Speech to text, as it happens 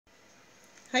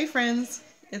Hi friends,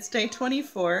 it's day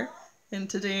 24 and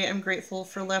today I'm grateful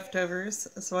for leftovers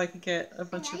so I could get a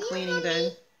bunch of cleaning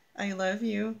done. I love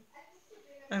you.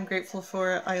 I'm grateful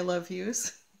for I love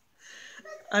yous.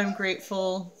 I'm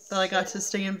grateful that I got to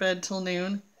stay in bed till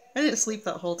noon. I didn't sleep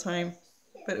that whole time,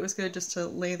 but it was good just to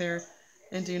lay there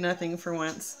and do nothing for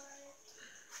once.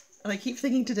 And I keep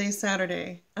thinking today's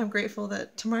Saturday. I'm grateful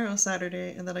that tomorrow's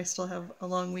Saturday and that I still have a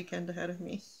long weekend ahead of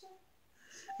me.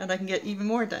 And I can get even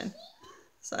more done.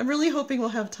 So I'm really hoping we'll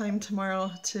have time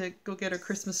tomorrow to go get our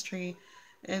Christmas tree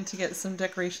and to get some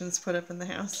decorations put up in the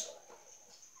house.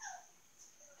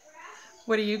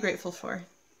 What are you grateful for?